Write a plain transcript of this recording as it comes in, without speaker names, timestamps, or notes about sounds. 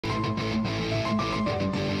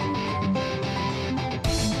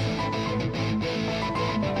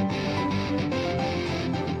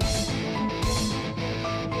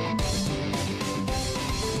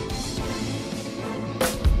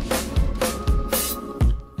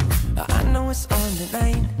what's on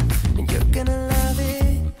tonight, and you're gonna love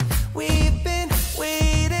it. We've been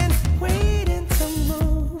waiting to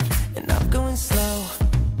move, and I'm going slow.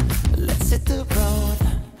 Let's hit the road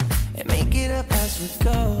and make it up as we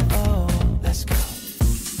go. Oh, let's go.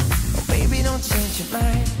 Oh, baby, don't change your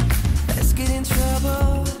mind. Let's get in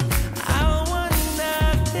trouble. I want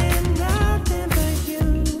nothing but you.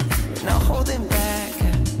 No holding back.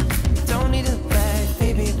 Don't need a bag,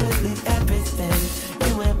 baby. Believe everything.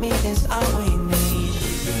 You and me is all we need.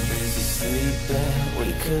 We've been busy sleeping. We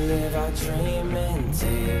could live our dream in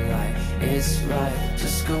daylight. It's right.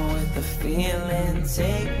 Just go with the feeling.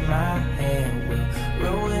 Take my hand. We'll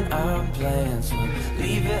ruin our plans. We'll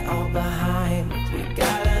leave it all behind. We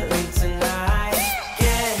gotta leave tonight.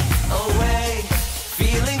 Get away.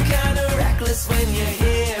 Feeling kinda reckless when you're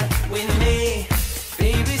here with me.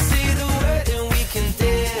 Baby, say the word and we can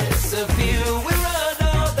disappear. We run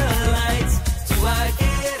all the lights to our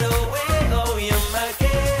getaway. Oh, you're my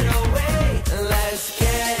getaway. Let's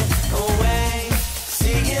get away.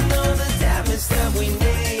 Seeing all the damage that we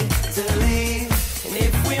need to leave. And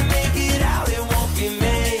if we make it out, it won't be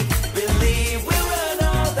make believe. We run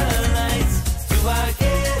all the lights to our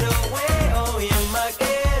getaway. Oh, you're my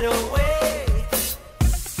getaway.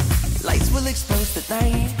 Lights will expose the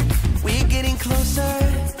night. We're getting closer.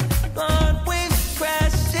 Blonde waves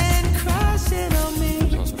crashing on me.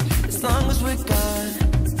 As long as we're gone,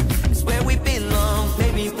 it's where we belong.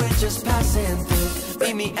 Maybe we're just passing through.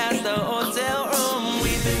 Meet me at the hotel room.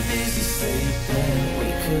 We've been busy sleeping. We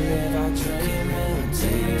could live our dream in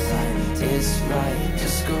daylight. It's right.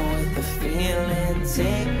 Just go with the feeling.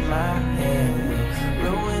 Take my hand.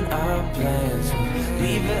 We'll ruin our plans. We'll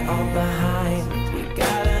leave it all behind. We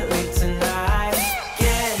gotta leave tonight.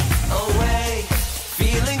 Get away.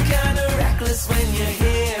 Feeling kinda reckless when you're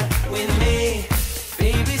here with me.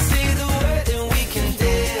 Baby, say the word and we can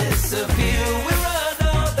disappear. We run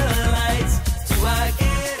all the lights to our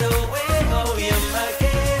getaway. Oh, you're my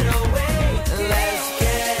getaway. Let's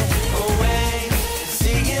get away.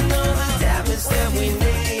 Seeing all the damage that we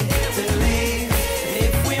need to leave. And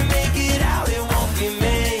if we make it out, it won't be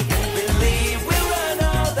make believe. We run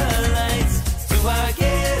all the lights to our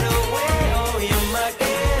getaway. Oh, you're my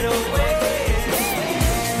getaway.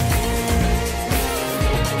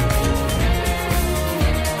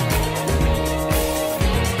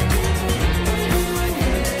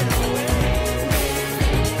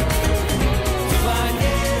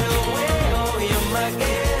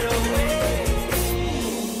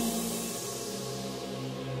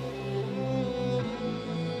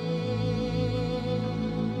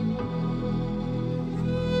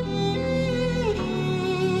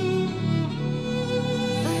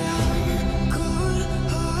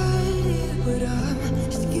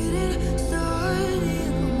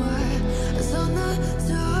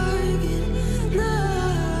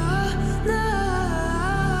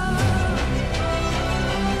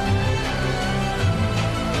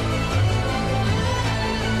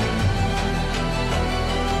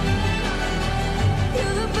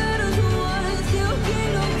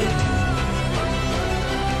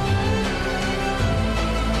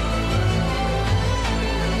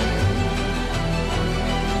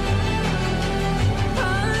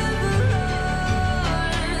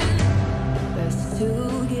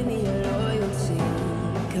 Give me your loyalty,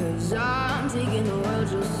 'cause I'm taking the world,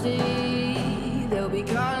 you'll see. They'll be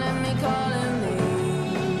calling